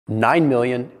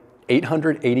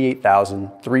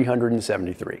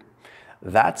9,888,373.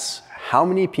 That's how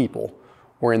many people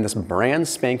were in this brand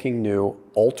spanking new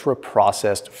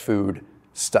ultra-processed food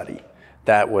study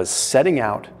that was setting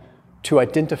out to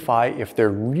identify if there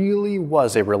really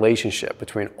was a relationship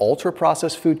between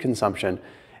ultra-processed food consumption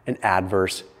and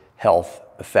adverse health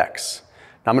effects.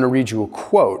 Now, I'm going to read you a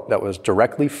quote that was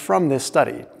directly from this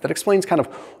study that explains kind of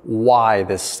why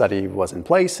this study was in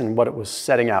place and what it was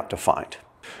setting out to find.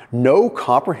 No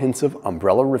comprehensive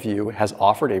umbrella review has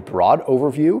offered a broad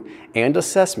overview and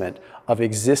assessment of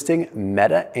existing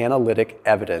meta-analytic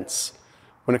evidence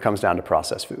when it comes down to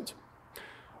processed foods.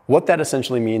 What that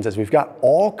essentially means is we've got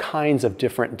all kinds of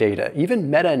different data, even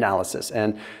meta-analysis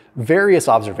and various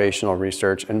observational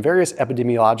research and various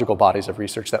epidemiological bodies of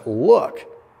research that look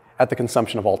at the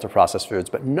consumption of ultra-processed foods,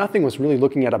 but nothing was really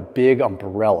looking at a big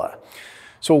umbrella.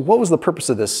 So what was the purpose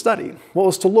of this study? Well, it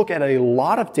was to look at a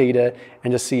lot of data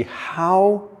and to see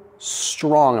how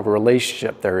strong of a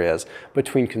relationship there is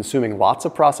between consuming lots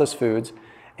of processed foods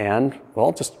and,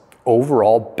 well, just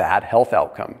overall bad health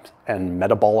outcomes and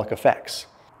metabolic effects.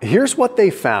 Here's what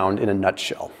they found in a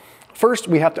nutshell. First,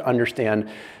 we have to understand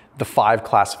the 5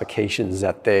 classifications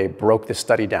that they broke this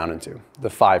study down into, the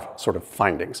 5 sort of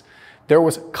findings. There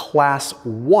was class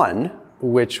 1,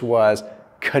 which was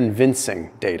convincing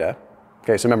data.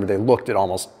 Okay, so remember, they looked at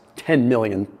almost 10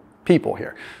 million people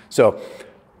here. So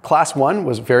class 1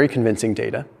 was very convincing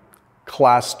data.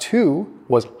 Class 2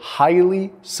 was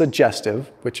highly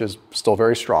suggestive, which is still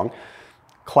very strong.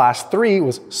 Class 3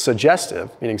 was suggestive,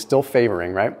 meaning still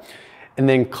favoring, right? And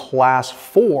then class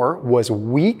 4 was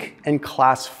weak, and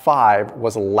class 5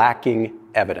 was lacking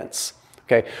evidence.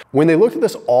 Okay, when they looked at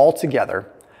this all together,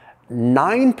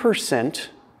 9%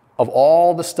 of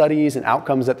all the studies and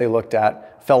outcomes that they looked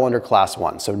at fell under class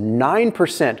 1. So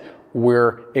 9%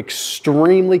 were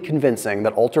extremely convincing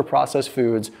that ultra-processed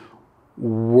foods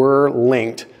were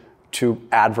linked to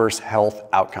adverse health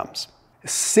outcomes.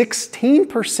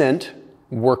 16%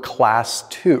 were class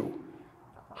 2,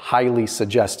 highly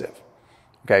suggestive.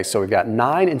 Okay, so we've got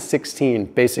 9 and 16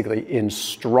 basically in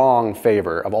strong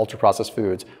favor of ultra-processed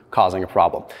foods causing a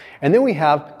problem. And then we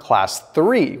have class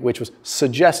 3, which was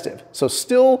suggestive. So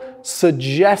still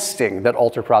suggesting that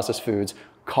ultra-processed foods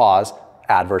cause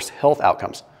adverse health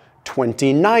outcomes,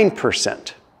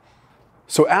 29%.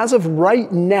 So as of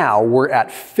right now, we're at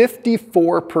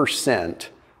 54%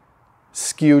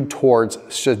 skewed towards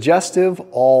suggestive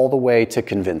all the way to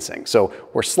convincing. So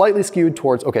we're slightly skewed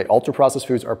towards, okay, ultra-processed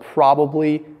foods are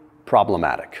probably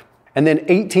problematic. And then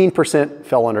 18%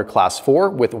 fell under class 4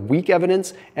 with weak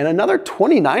evidence, and another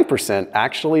 29%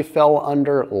 actually fell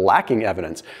under lacking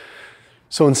evidence.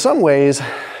 So in some ways,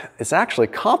 this actually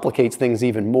complicates things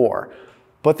even more.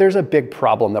 But there's a big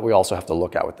problem that we also have to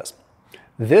look at with this.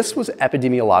 This was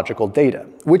epidemiological data,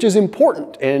 which is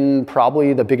important and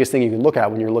probably the biggest thing you can look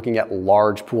at when you're looking at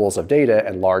large pools of data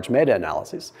and large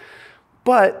meta-analyses.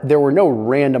 But there were no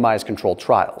randomized controlled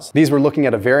trials. These were looking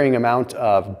at a varying amount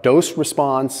of dose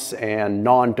response and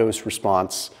non-dose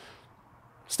response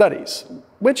studies,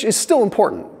 which is still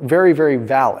important, very, very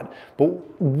valid. But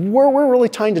what we're really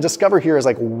trying to discover here is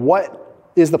like, what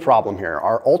is the problem here?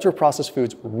 Are ultra-processed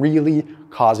foods really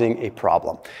causing a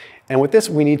problem? And with this,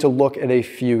 we need to look at a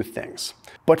few things.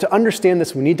 But to understand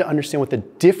this, we need to understand what the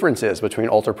difference is between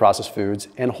ultra-processed foods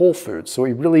and whole foods, so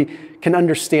we really can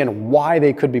understand why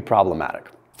they could be problematic.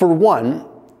 For one,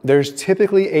 there's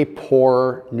typically a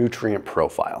poor nutrient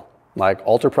profile. Like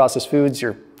ultra-processed foods,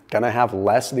 you're gonna have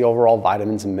less of the overall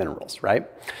vitamins and minerals, right?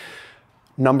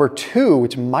 Number 2,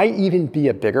 which might even be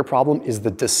a bigger problem, is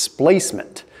the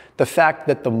displacement. The fact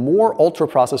that the more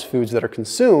ultra-processed foods that are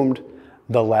consumed,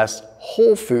 the less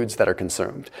whole foods that are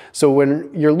consumed. So when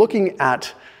you're looking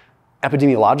at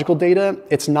epidemiological data,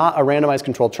 it's not a randomized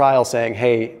controlled trial saying,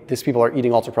 hey, these people are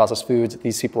eating ultra-processed foods,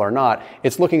 these people are not.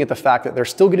 It's looking at the fact that they're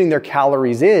still getting their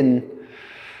calories in,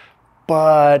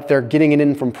 but they're getting it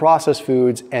in from processed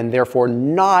foods and therefore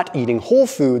not eating whole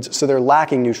foods, so they're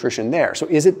lacking nutrition there. So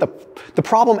is it the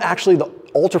problem actually the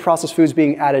ultra-processed foods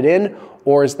being added in,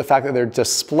 or is the fact that they're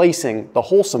displacing the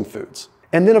wholesome foods?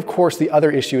 And then, of course, the other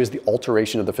issue is the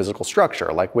alteration of the physical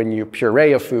structure. Like when you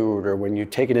puree a food or when you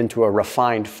take it into a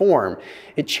refined form,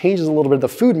 it changes a little bit of the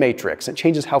food matrix. It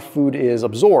changes how food is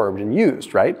absorbed and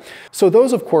used, right? So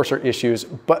those, of course, are issues.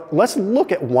 But let's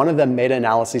look at one of the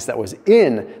meta-analyses that was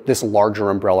in this larger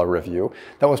umbrella review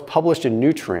that was published in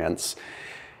Nutrients.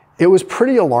 It was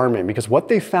pretty alarming because what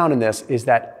they found in this is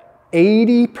that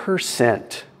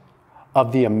 80%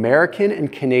 of the American and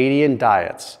Canadian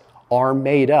diets are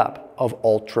made up of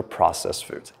ultra-processed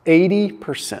foods,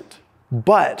 80%.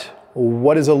 But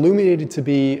what is illuminated to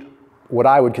be what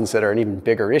I would consider an even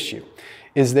bigger issue,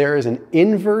 is there is an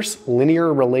inverse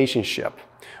linear relationship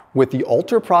with the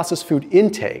ultra-processed food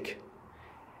intake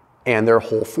and their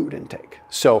whole food intake.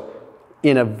 So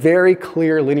in a very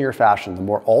clear linear fashion, the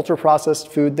more ultra-processed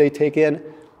food they take in,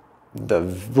 the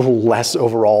less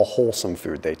overall wholesome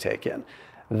food they take in.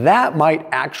 That might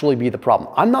actually be the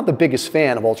problem. I'm not the biggest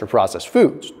fan of ultra-processed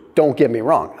foods. Don't get me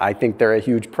wrong. I think they're a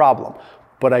huge problem.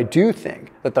 But I do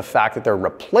think that the fact that they're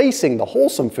replacing the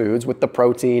wholesome foods with the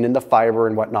protein and the fiber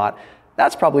and whatnot,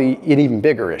 that's probably an even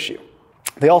bigger issue.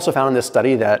 They also found in this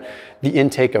study that the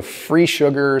intake of free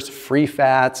sugars, free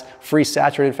fats, free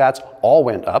saturated fats all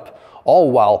went up,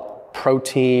 all while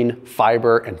protein,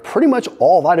 fiber, and pretty much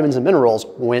all vitamins and minerals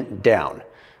went down.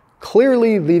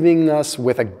 Clearly leaving us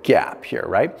with a gap here,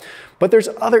 right? But there's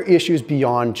other issues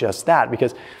beyond just that,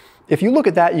 because if you look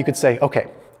at that, you could say,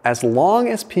 okay, as long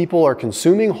as people are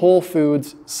consuming whole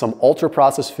foods, some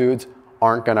ultra-processed foods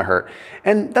aren't gonna hurt.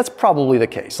 And that's probably the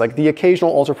case. Like the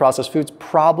occasional ultra-processed foods,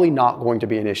 probably not going to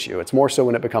be an issue. It's more so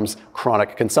when it becomes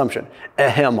chronic consumption.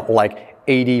 Like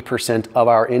 80% of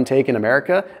our intake in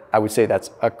America, I would say that's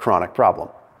a chronic problem.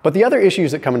 But the other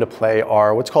issues that come into play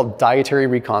are what's called dietary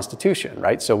reconstitution,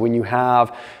 right? So when you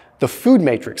have the food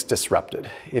matrix disrupted,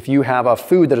 if you have a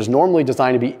food that is normally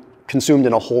designed to be consumed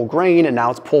in a whole grain and now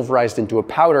it's pulverized into a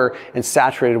powder and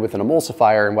saturated with an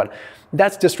emulsifier and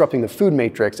that's disrupting the food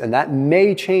matrix, and that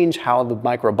may change how the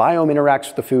microbiome interacts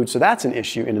with the food, so that's an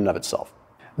issue in and of itself.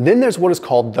 Then there's what is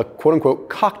called the quote-unquote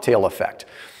cocktail effect.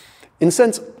 In a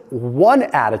sense, one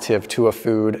additive to a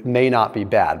food may not be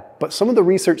bad, but some of the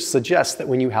research suggests that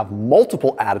when you have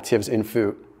multiple additives in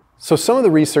food, some of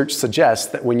the research suggests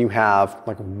that when you have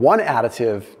like one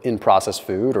additive in processed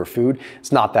food or food,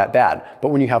 it's not that bad. But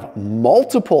when you have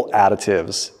multiple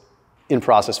additives in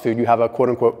processed food, you have a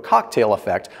quote-unquote cocktail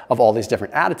effect of all these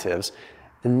different additives,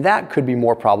 and that could be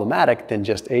more problematic than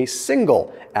just a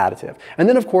single additive. And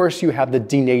then of course you have the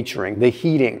denaturing, the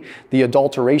heating, the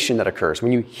adulteration that occurs.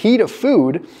 When you heat a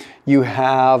food, you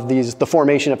have the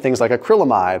formation of things like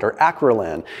acrylamide or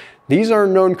acrolein. These are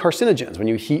known carcinogens when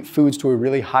you heat foods to a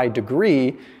really high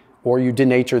degree, or you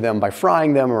denature them by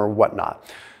frying them or whatnot.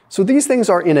 So these things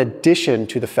are in addition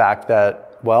to the fact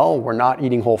that, well, we're not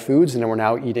eating whole foods and then we're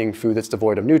now eating food that's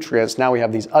devoid of nutrients. Now we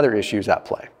have these other issues at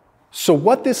play. So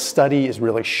what this study is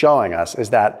really showing us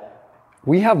is that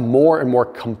we have more and more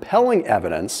compelling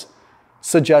evidence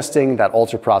suggesting that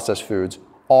ultra-processed foods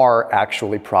are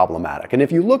actually problematic. And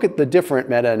if you look at the different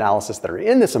meta-analysis that are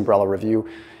in this umbrella review,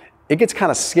 it gets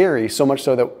kind of scary, so much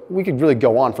so that we could really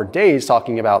go on for days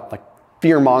talking about like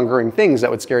fear-mongering things that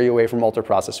would scare you away from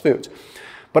ultra-processed foods.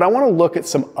 But I want to look at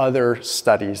some other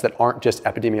studies that aren't just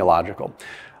epidemiological.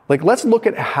 Like, let's look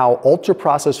at how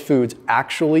ultra-processed foods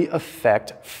actually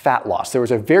affect fat loss. There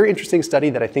was a very interesting study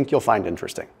that I think you'll find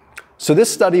interesting. So this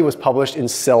study was published in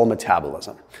Cell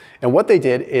Metabolism. And what they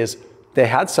did is they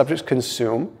had subjects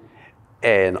consume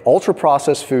an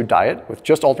ultra-processed food diet with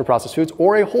just ultra-processed foods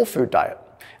or a whole food diet.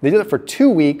 They did it for 2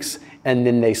 weeks and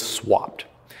then they swapped.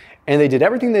 And they did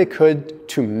everything they could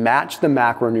to match the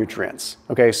macronutrients.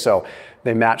 Okay, so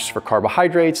they matched for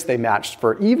carbohydrates, they matched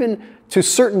for even to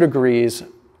certain degrees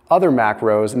other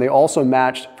macros, and they also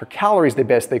matched for calories the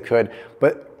best they could.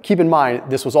 But keep in mind,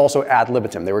 this was also ad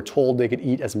libitum. They were told they could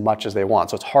eat as much as they want.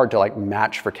 So it's hard to like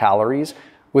match for calories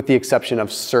with the exception of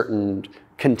certain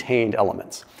contained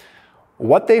elements.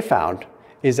 What they found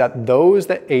is that those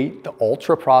that ate the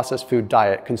ultra-processed food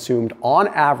diet consumed on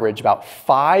average about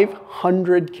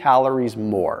 500 calories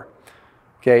more.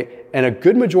 Okay, and a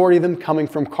good majority of them coming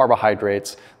from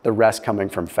carbohydrates, the rest coming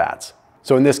from fats.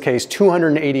 So in this case,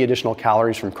 280 additional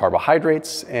calories from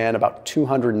carbohydrates and about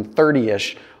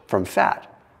 230-ish from fat.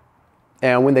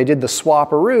 And when they did the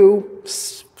swap-aroo,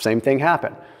 same thing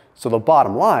happened. So the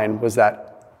bottom line was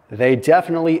that they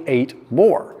definitely ate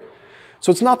more.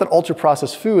 So it's not that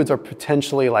ultra-processed foods are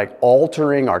potentially like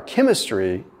altering our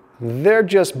chemistry, they're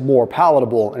just more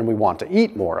palatable and we want to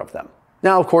eat more of them.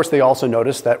 Now, of course, they also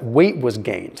noticed that weight was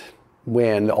gained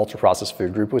when the ultra-processed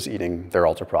food group was eating their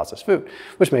ultra-processed food,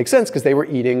 which makes sense because they were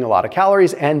eating a lot of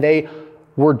calories and they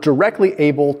were directly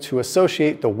able to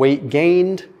associate the weight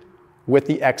gained with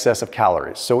the excess of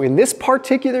calories. So in this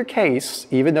particular case,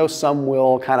 even though some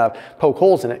will kind of poke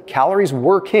holes in it, calories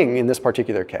were king in this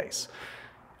particular case.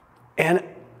 And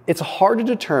it's hard to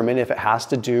determine if it has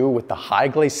to do with the high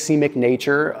glycemic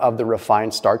nature of the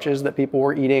refined starches that people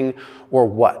were eating or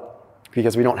what,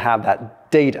 because we don't have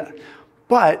that data.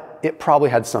 But it probably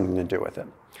had something to do with it.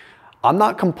 I'm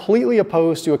not completely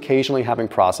opposed to occasionally having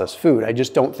processed food. I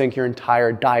just don't think your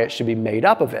entire diet should be made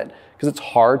up of it because it's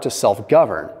hard to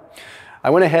self-govern. I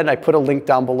went ahead and I put a link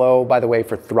down below, by the way,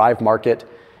 for Thrive Market.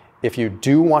 If you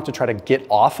do want to try to get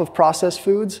off of processed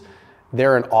foods,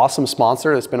 they're an awesome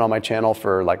sponsor that's been on my channel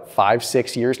for like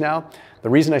 5-6 years now. The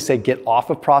reason I say get off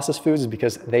of processed foods is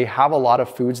because they have a lot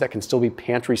of foods that can still be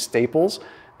pantry staples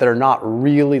that are not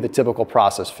really the typical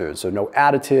processed foods. So no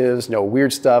additives, no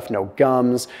weird stuff, no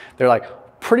gums. They're like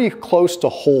pretty close to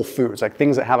whole foods, like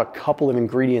things that have a couple of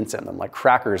ingredients in them, like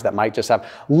crackers that might just have,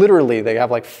 literally they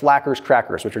have like Flacker's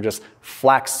crackers, which are just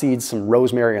flax seeds, some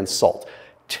rosemary and salt.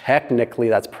 Technically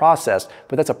that's processed,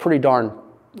 but that's a pretty darn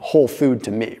whole food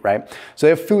to me, right? So they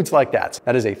have foods like that.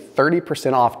 That is a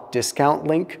 30% off discount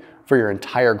link for your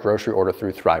entire grocery order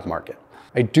through Thrive Market.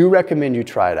 I do recommend you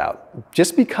try it out,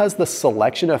 just because the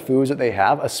selection of foods that they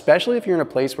have, especially if you're in a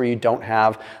place where you don't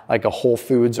have like a Whole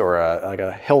Foods or like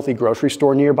a healthy grocery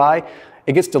store nearby,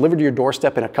 it gets delivered to your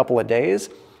doorstep in a couple of days,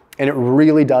 and it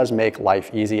really does make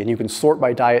life easy. And you can sort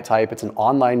by diet type. It's an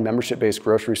online membership-based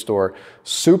grocery store,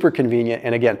 super convenient.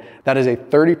 And again, that is a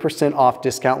 30% off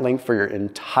discount link for your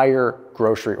entire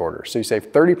grocery order. So you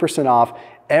save 30% off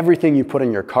everything you put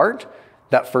in your cart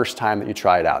that first time that you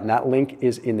try it out. And that link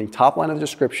is in the top line of the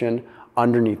description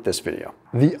underneath this video.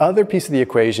 The other piece of the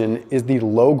equation is the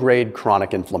low-grade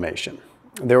chronic inflammation.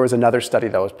 There was another study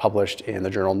that was published in the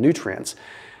journal Nutrients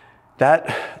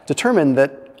that determined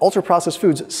that ultra-processed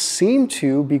foods seem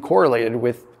to be correlated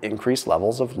with increased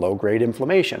levels of low-grade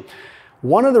inflammation.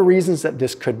 One of the reasons that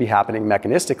this could be happening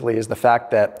mechanistically is the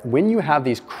fact that when you have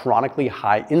these chronically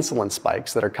high insulin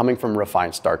spikes that are coming from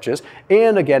refined starches,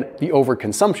 and again, the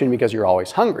overconsumption because you're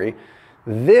always hungry,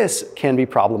 this can be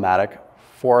problematic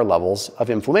for levels of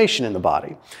inflammation in the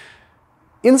body.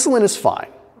 Insulin is fine.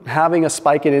 Having a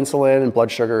spike in insulin and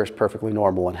blood sugar is perfectly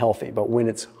normal and healthy, but when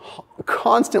it's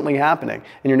constantly happening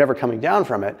and you're never coming down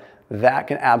from it, that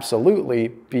can absolutely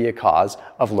be a cause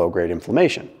of low-grade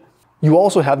inflammation. You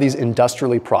also have these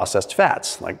industrially processed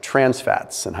fats, like trans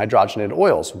fats and hydrogenated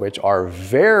oils, which are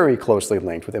very closely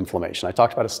linked with inflammation. I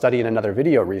talked about a study in another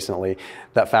video recently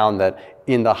that found that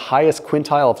in the highest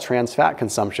quintile of trans fat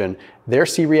consumption, their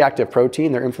C-reactive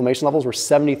protein, their inflammation levels were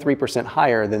 73%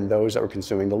 higher than those that were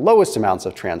consuming the lowest amounts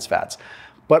of trans fats.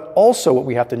 But also what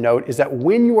we have to note is that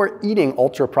when you are eating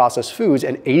ultra-processed foods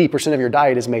and 80% of your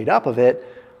diet is made up of it,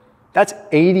 that's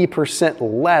 80%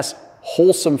 less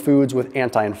wholesome foods with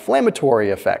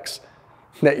anti-inflammatory effects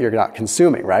that you're not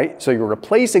consuming, right? So you're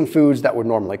replacing foods that would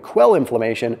normally quell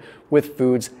inflammation with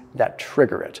foods that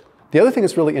trigger it. The other thing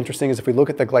that's really interesting is if we look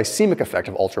at the glycemic effect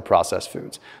of ultra-processed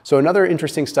foods. So another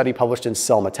interesting study published in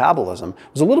Cell Metabolism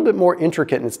was a little bit more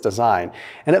intricate in its design,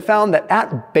 and it found that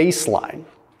at baseline,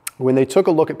 when they took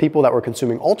a look at people that were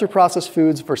consuming ultra-processed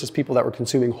foods versus people that were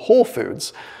consuming whole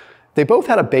foods, they both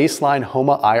had a baseline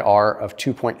HOMA-IR of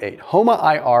 2.8.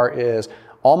 HOMA-IR is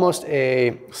almost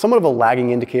somewhat of a lagging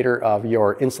indicator of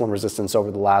your insulin resistance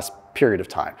over the last period of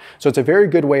time. So it's a very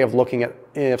good way of looking at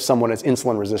if someone is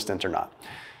insulin resistant or not.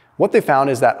 What they found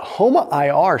is that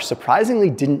HOMA-IR surprisingly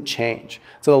didn't change.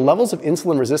 So the levels of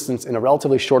insulin resistance in a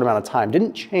relatively short amount of time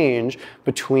didn't change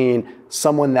between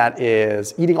someone that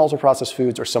is eating ultra-processed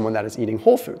foods or someone that is eating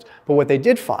whole foods. But what they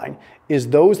did find is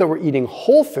those that were eating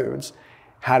whole foods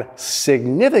had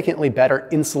significantly better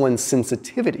insulin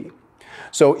sensitivity.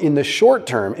 So in the short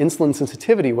term, insulin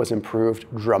sensitivity was improved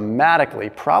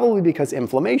dramatically, probably because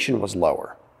inflammation was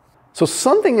lower. So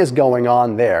something is going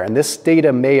on there, and this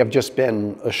data may have just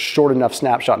been a short enough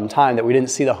snapshot in time that we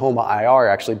didn't see the HOMA-IR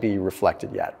actually be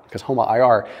reflected yet, because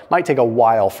HOMA-IR might take a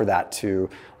while for that to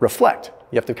reflect.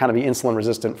 You have to kind of be insulin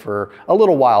resistant for a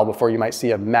little while before you might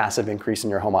see a massive increase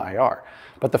in your HOMA-IR.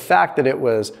 But the fact that it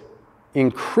was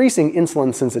increasing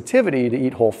insulin sensitivity to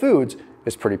eat whole foods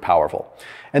is pretty powerful.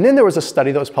 And then there was a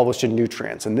study that was published in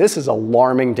Nutrients, and this is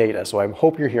alarming data, so I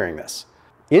hope you're hearing this.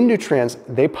 In Nutrients,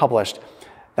 they published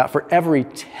that for every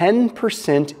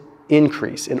 10%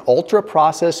 increase in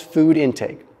ultra-processed food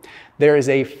intake, there is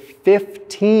a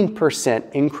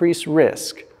 15% increased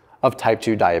risk of type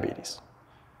 2 diabetes.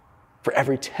 For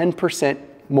every 10%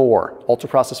 more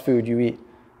ultra-processed food you eat,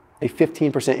 a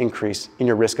 15% increase in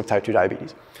your risk of type 2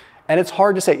 diabetes. And it's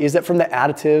hard to say, is it from the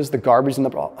additives, the garbage in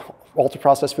the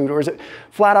ultra-processed food, or is it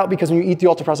flat out because when you eat the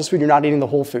ultra-processed food, you're not eating the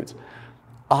whole foods?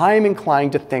 I'm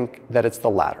inclined to think that it's the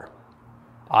latter.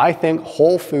 I think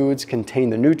whole foods contain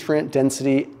the nutrient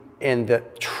density and the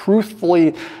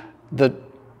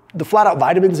flat out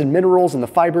vitamins and minerals and the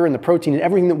fiber and the protein and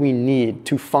everything that we need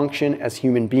to function as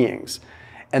human beings.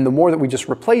 And the more that we just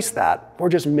replace that, we're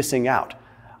just missing out.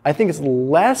 I think it's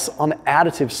less on the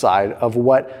additive side of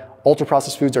what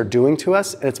ultra-processed foods are doing to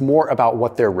us, and it's more about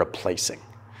what they're replacing.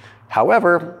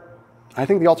 However, I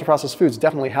think the ultra-processed foods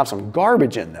definitely have some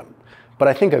garbage in them, but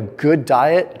I think a good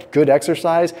diet, good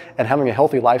exercise, and having a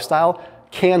healthy lifestyle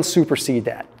can supersede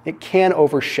that. It can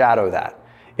overshadow that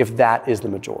if that is the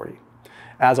majority.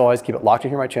 As always, keep it locked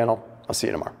in here on my channel. I'll see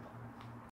you tomorrow.